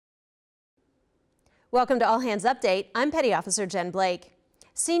Welcome to All Hands Update. I'm Petty Officer Jen Blake.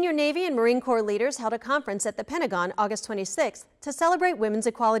 Senior Navy and Marine Corps leaders held a conference at the Pentagon August 26th to celebrate Women's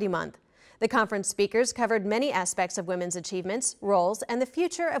Equality Month. The conference speakers covered many aspects of women's achievements, roles, and the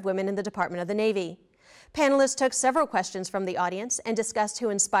future of women in the Department of the Navy. Panelists took several questions from the audience and discussed who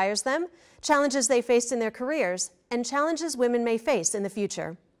inspires them, challenges they faced in their careers, and challenges women may face in the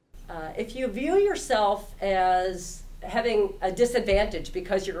future. If you view yourself as having a disadvantage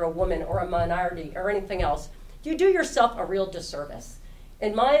because you're a woman or a minority or anything else, you do yourself a real disservice.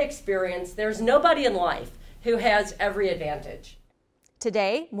 In my experience, there's nobody in life who has every advantage.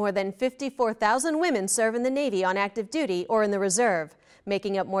 Today, more than 54,000 women serve in the Navy on active duty or in the reserve,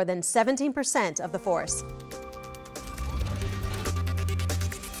 making up more than 17% of the force.